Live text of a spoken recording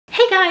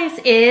guys,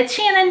 it's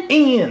Shannon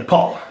and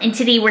Paul, and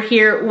today we're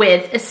here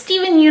with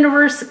Steven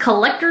Universe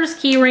Collector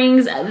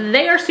Keyrings.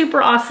 They are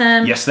super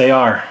awesome. Yes, they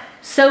are.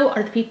 So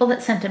are the people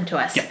that sent them to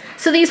us. Yep.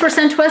 So these were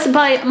sent to us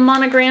by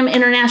Monogram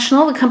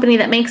International, the company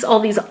that makes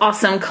all these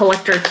awesome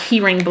collector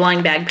keyring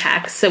blind bag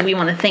packs. So we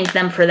want to thank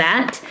them for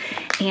that.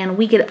 And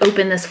we get to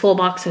open this full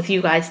box with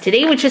you guys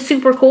today, which is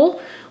super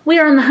cool. We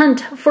are on the hunt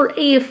for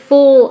a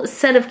full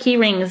set of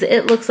keyrings.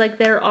 It looks like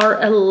there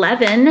are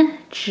 11,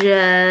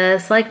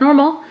 just like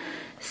normal.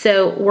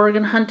 So we're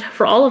gonna hunt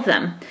for all of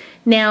them.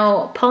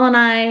 Now, Paul and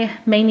I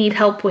may need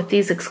help with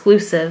these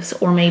exclusives,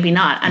 or maybe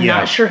not. I'm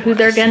not sure who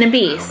they're gonna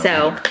be.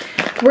 So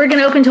we're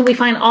gonna open until we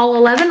find all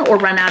 11 or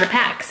run out of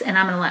packs. And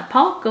I'm gonna let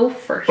Paul go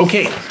first.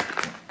 Okay,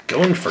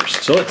 going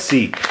first. So let's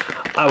see.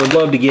 I would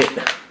love to get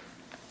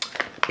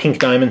Pink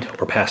Diamond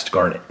or Past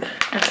Garnet.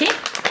 Okay.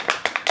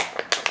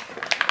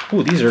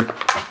 Ooh, those are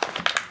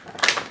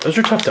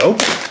tough to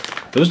open.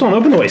 Those don't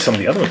open the way some of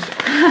the other ones do.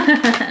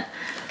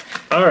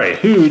 All right,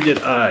 who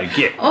did I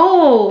get?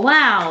 Oh,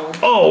 wow.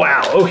 Oh,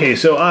 wow. Okay,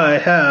 so I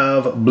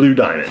have Blue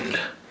Diamond.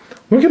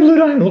 Look at Blue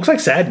Diamond. It looks like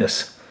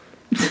sadness.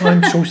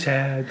 I'm so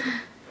sad.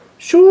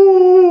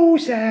 So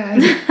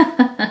sad.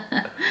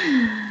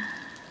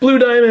 Blue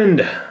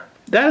Diamond.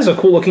 That is a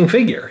cool looking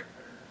figure.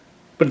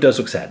 But it does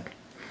look sad.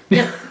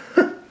 Yep.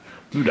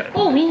 Blue Diamond.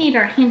 Oh, we need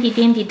our handy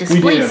dandy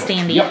display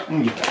standy. Yep, let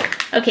me get that.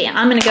 Okay,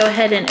 I'm gonna go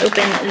ahead and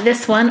open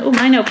this one. Oh,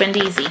 mine opened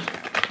easy.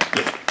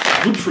 Yep.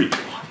 Good for you.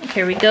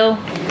 Here we go.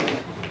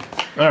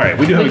 All right,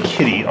 we do have a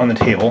kitty on the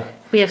table.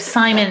 We have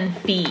Simon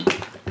feet.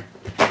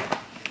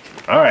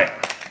 All right.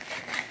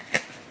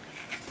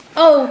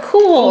 Oh,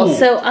 cool. Ooh.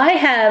 So I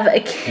have a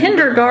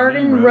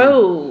kindergarten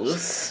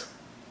Rose.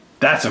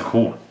 That's a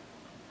cool one.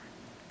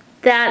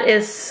 That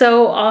is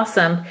so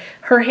awesome.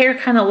 Her hair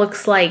kind of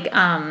looks like,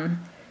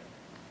 Cotton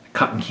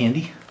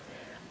candy?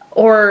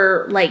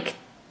 or like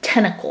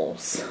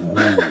tentacles.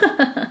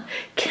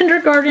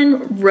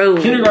 Kindergarten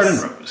Rose. Kindergarten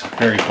Rose.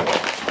 Very cool.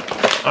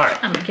 All right.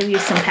 I'm going to give you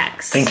some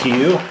packs. Thank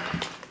you.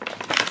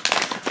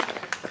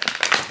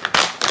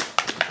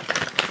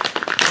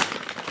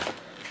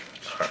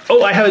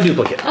 Oh, I have a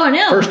duplicate. Oh,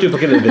 no. First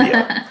duplicate of the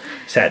video.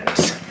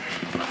 Sadness.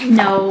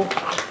 No.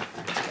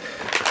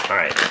 All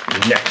right,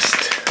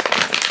 next.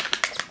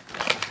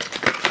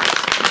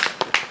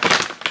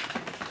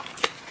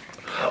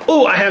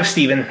 Oh, I have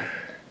Steven.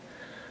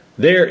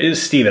 There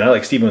is Steven. I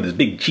like Steven with his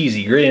big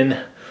cheesy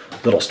grin,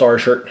 little star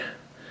shirt.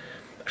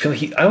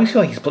 I always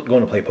feel like he's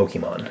going to play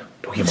Pokemon.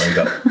 Pokemon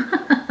Go.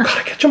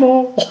 Gotta catch them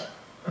all.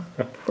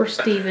 Poor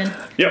Steven.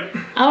 Yep.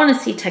 I want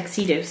to see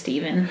Tuxedo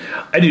Steven.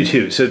 I do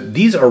too. So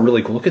these are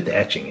really cool. Look at the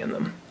etching in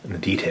them and the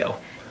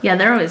detail. Yeah,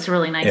 they're always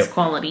really nice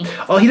quality.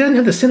 Oh, he doesn't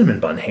have the cinnamon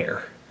bun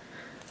hair.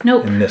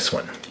 Nope. In this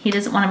one. He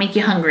doesn't want to make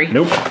you hungry.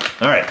 Nope.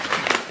 All right.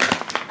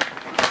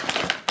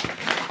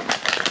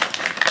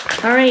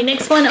 All right,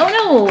 next one. Oh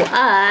no,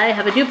 I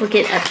have a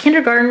duplicate of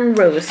Kindergarten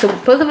Rose. So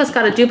both of us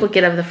got a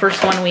duplicate of the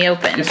first one we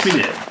opened. Yes, we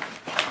did.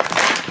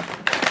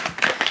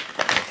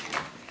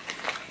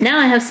 Now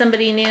I have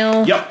somebody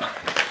new. Yep.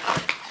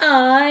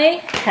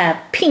 I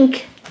have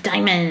Pink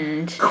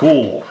Diamond.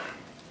 Cool.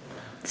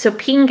 So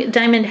Pink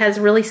Diamond has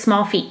really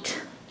small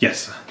feet.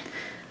 Yes.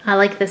 I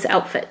like this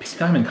outfit.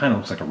 Diamond kind of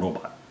looks like a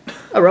robot.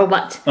 A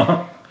robot.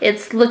 Uh-huh.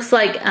 It looks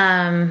like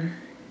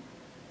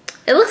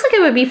it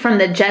would be from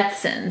the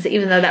Jetsons,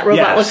 even though that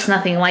robot looks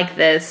nothing like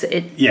this.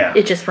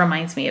 It just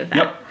reminds me of that.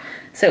 Yep.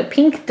 So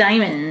Pink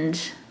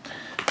Diamond.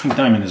 Pink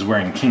Diamond is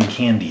wearing King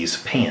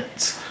Candy's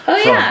pants. Oh,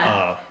 from,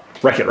 yeah.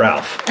 Wreck-It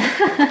Ralph.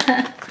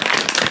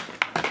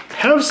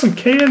 Have some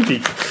candy.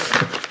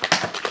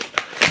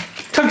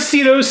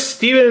 Tuxedo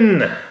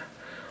Steven.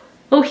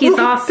 Oh, he's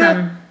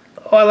awesome.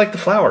 Oh, I like the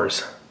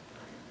flowers.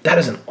 That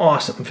is an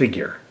awesome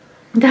figure.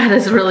 That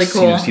is really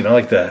cool. Steven. I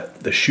like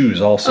the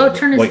shoes also. Oh,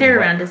 turn his hair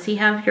around. Does he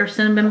have your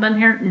cinnamon bun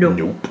hair? No.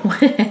 Nope.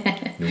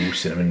 No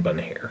cinnamon bun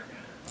hair.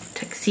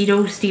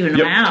 Tuxedo Steven.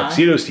 Yep, wow.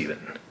 Tuxedo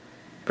Steven.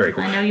 Very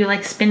cool. I know you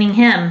like spinning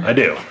him. I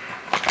do.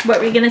 What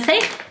were you going to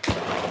say?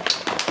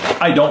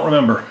 I don't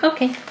remember.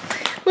 Okay.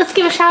 Let's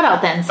give a shout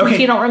out then, since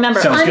you don't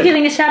remember. Sounds good.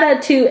 Giving a shout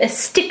out to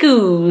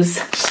Stickoos.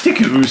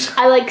 Stickoos?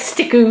 I like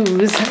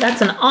Stickoos.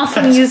 That's an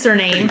awesome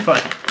username.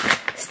 Fun.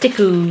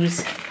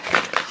 Stickoos.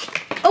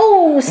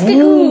 Oh,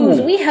 Stickoos.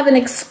 Ooh. We have an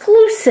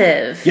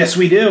exclusive. Yes,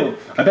 we do.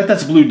 I bet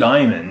that's Blue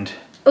Diamond.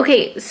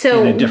 Okay,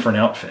 so in a different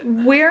outfit.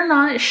 We're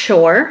not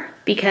sure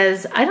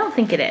because I don't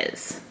think it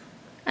is.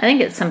 I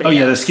think it's somebody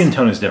else. Oh yeah, the skin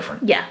tone is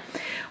different. Yeah.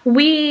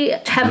 We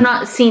have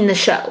not seen the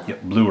show.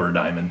 Yep, Blue or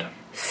Diamond.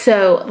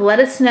 So let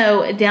us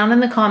know down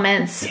in the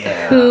comments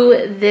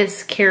who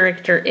this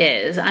character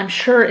is. I'm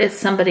sure it's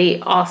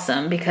somebody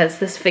awesome because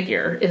this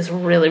figure is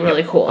really,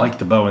 really cool. I like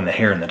the bow and the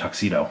hair and the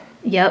tuxedo.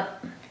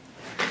 Yep.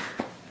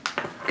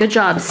 Good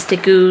job,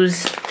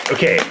 Stickoos.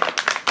 Okay.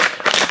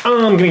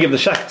 I'm going to give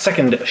the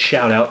second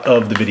shout out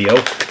of the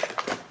video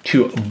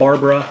to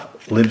Barbara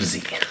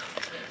Livesey.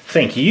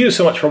 Thank you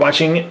so much for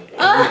watching.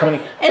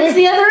 It's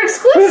the other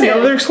exclusive. The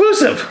other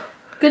exclusive.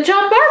 Good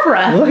job,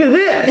 Barbara. Look at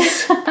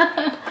this.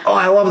 Oh,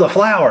 I love the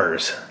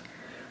flowers.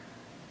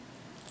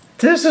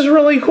 This is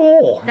really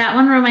cool. That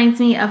one reminds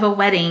me of a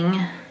wedding.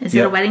 Is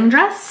it a wedding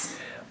dress?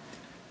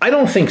 I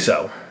don't think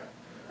so.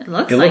 It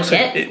looks like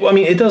it. Well, I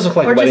mean, it does look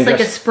like a wedding dress. Or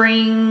just like a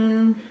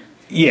spring...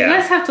 Yeah. You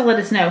guys have to let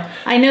us know.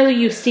 I know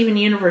you Steven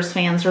Universe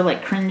fans are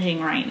like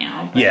cringing right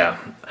now. Yeah.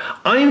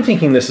 I'm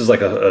thinking this is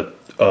like a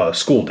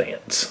school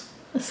dance.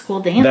 A school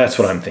dance? That's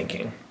what I'm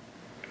thinking.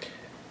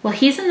 Well,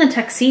 he's in the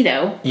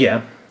tuxedo.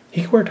 Yeah.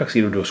 He could wear a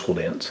tuxedo to a school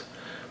dance.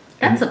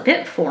 That's a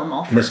bit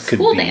formal for a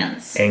school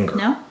dance. Anger.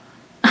 No?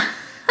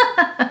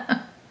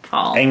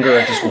 Paul. Anger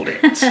at the school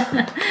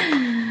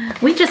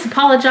dance. We just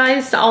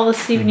apologize to all the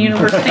Steven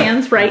Universe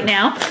fans right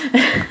now.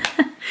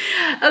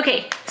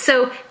 Okay,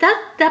 so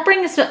that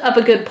brings up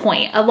a good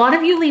point. A lot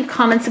of you leave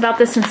comments about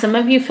this and some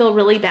of you feel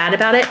really bad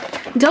about it.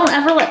 Don't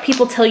ever let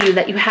people tell you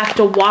that you have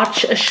to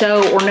watch a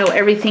show or know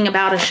everything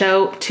about a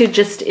show to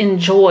just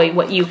enjoy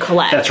what you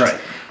collect. That's right.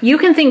 You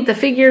can think the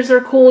figures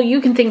are cool, you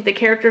can think the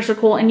characters are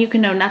cool, and you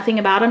can know nothing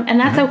about them, and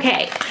that's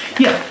okay.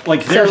 Yeah,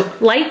 like so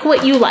like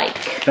what you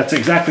like. That's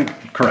exactly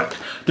correct.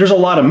 There's a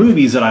lot of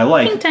movies that I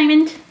like. Pink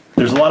Diamond.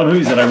 There's a lot of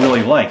movies that I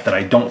really like that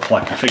I don't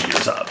collect the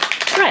figures of.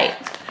 Right.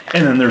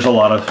 And then there's a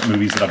lot of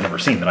movies that I've never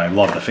seen that I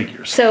love the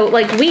figures. So,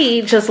 like,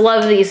 we just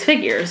love these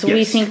figures. Yes.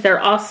 We think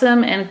they're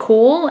awesome and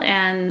cool,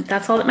 and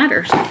that's all that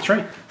matters. That's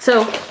right.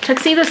 So,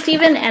 Tuxedo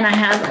Steven, and I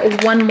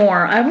have one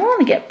more. I want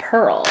to get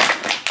Pearl.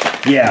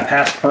 Yeah,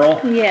 past Pearl.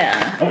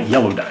 Yeah. Oh,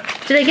 Yellow Diamond.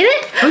 Did I get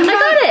it? Oh, I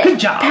got it. Good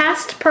job.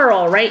 Past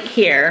Pearl right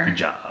here. Good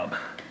job.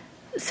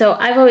 So,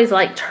 I've always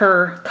liked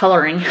her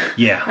coloring.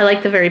 Yeah. I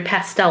like the very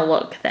pastel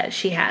look that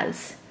she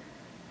has.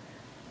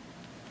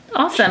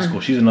 Awesome. She's cool.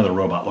 She's another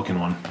robot-looking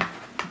one.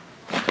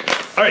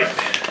 All right,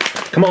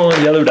 come on,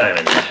 Yellow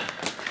Diamond.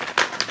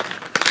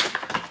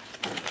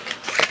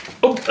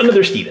 Oh,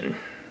 another Steven.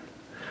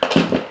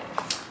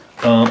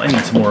 I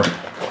need some more.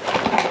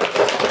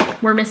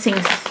 We're missing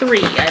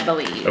 3, I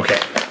believe. Okay.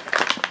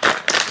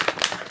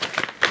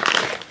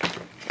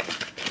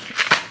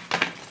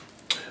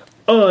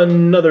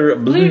 Another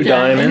Blue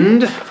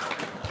Diamond.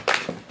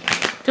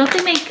 Don't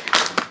they make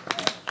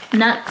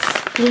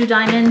nuts, Blue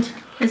Diamond?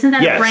 Isn't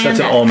that a brand? Yes, that's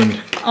an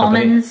almond.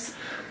 Almonds.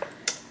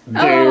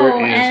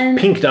 There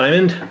is Pink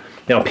Diamond.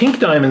 Now, Pink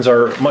Diamonds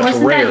are much rarer.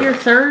 Wasn't that your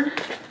third?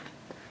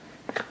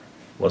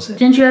 Was it?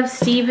 Didn't you have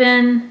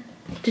Steven?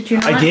 Did you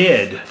not? I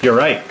did. You're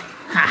right.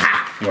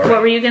 Haha.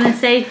 What were you going to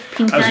say?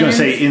 Pink Diamonds? I was going to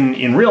say,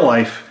 in real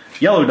life,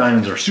 Yellow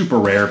Diamonds are super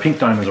rare. Pink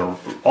Diamonds are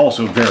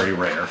also very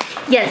rare.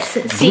 Yes.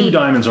 See, Blue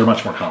Diamonds are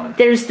much more common.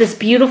 There's this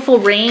beautiful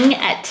ring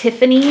at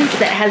Tiffany's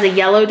that has a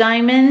yellow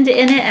diamond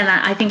in it, and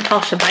I think Paul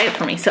should buy it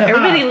for me. So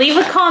everybody leave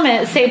a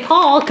comment. Say,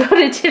 Paul, go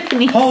to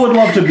Tiffany's. Paul would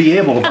love to be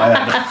able to buy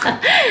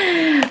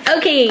that.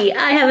 Okay,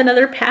 I have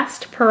another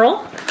past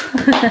Pearl.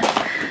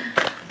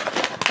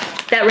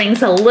 That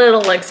ring's a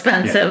little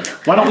expensive. Yeah.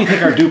 Why don't we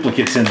take our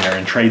duplicates in there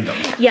and trade them?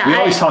 Yeah, we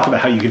always talk about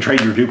how you can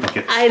trade your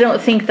duplicates. I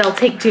don't think they'll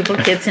take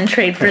duplicates and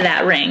trade for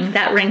that ring.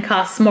 That ring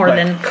costs more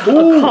than a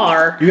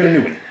car. You got a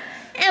new one.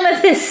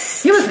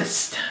 Amethyst.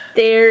 Amethyst.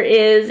 There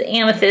is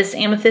Amethyst.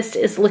 Amethyst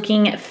is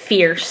looking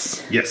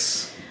fierce.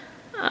 Yes.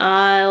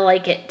 I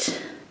like it.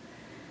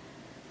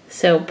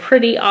 So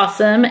pretty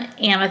awesome.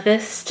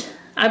 Amethyst.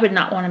 I would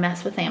not want to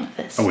mess with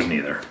Amethyst. I wouldn't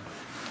either.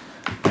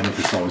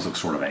 Amethyst always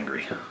looks sort of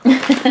angry.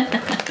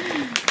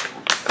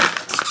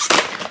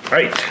 All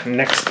right,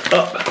 next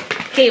up.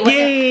 Hey,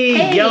 Yay!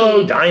 Hey.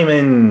 Yellow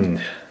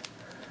Diamond.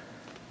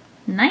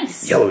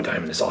 Nice. Yellow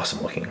Diamond is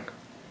awesome looking.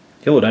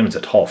 Yellow Diamond's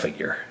a tall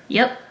figure.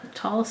 Yep,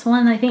 tallest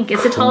one, I think.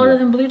 Is it taller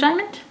than Blue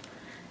Diamond?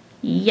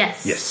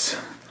 Yes.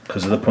 Yes,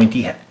 because of the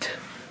pointy hat.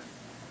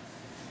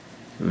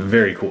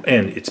 Very cool,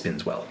 and it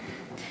spins well.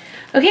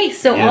 Okay,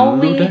 so all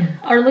we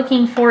are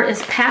looking for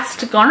is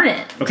past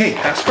Garnet. Okay,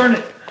 past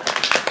Garnet.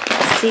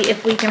 Let's see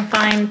if we can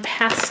find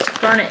past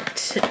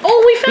Garnet.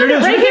 Oh, we found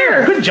it right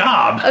here. Good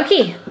job.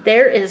 Okay,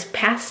 there is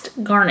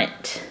past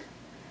Garnet.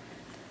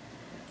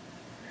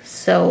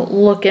 So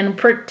looking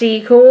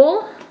pretty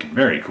cool.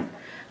 Very cool.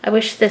 I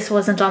wish this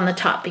wasn't on the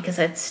top because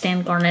I'd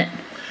stand Garnet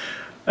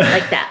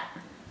like that.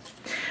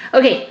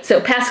 Okay,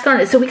 so past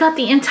Garnet. So we got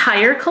the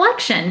entire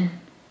collection.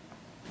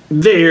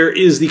 There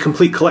is the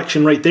complete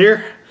collection right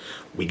there.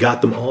 We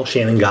got them all.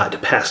 Shannon got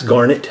past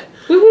Garnet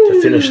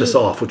to finish us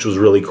off, which was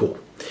really cool.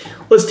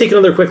 Let's take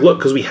another quick look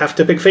because we have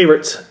to pick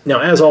favorites. Now,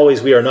 as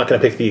always, we are not going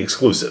to pick the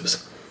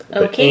exclusives.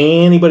 Okay. But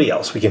anybody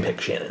else we can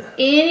pick, Shannon.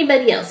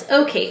 Anybody else.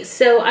 Okay,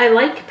 so I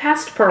like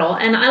Past Pearl,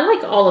 and I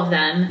like all of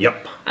them.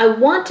 Yep. I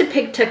want to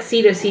pick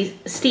Tuxedo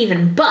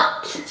Steven,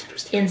 but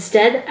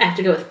instead I have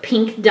to go with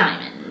Pink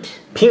Diamond.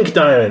 Pink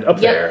Diamond up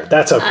there.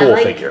 That's a cool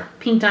figure.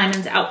 Pink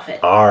Diamond's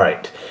outfit. All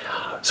right.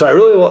 So I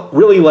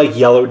really like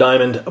Yellow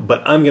Diamond,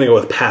 but I'm going to go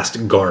with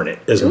Past Garnet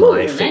as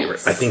my favorite.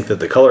 Nice. I think that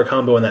the color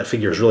combo in that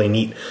figure is really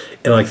neat,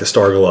 and I like the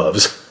star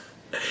gloves.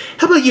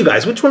 How about you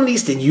guys? Which one of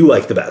these did you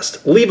like the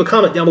best? Leave a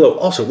comment down below.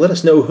 Also, let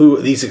us know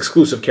who these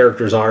exclusive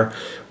characters are.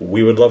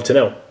 We would love to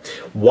know.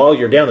 While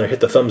you're down there, hit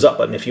the thumbs up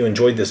button if you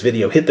enjoyed this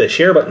video. Hit the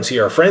share button so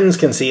your friends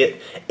can see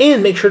it.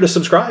 And make sure to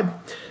subscribe.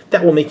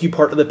 That will make you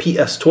part of the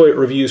PS Toy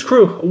Reviews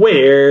crew,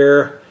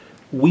 where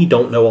we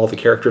don't know all the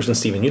characters in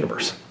Steven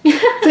Universe.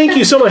 Thank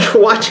you so much for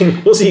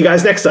watching. We'll see you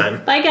guys next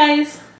time. Bye, guys.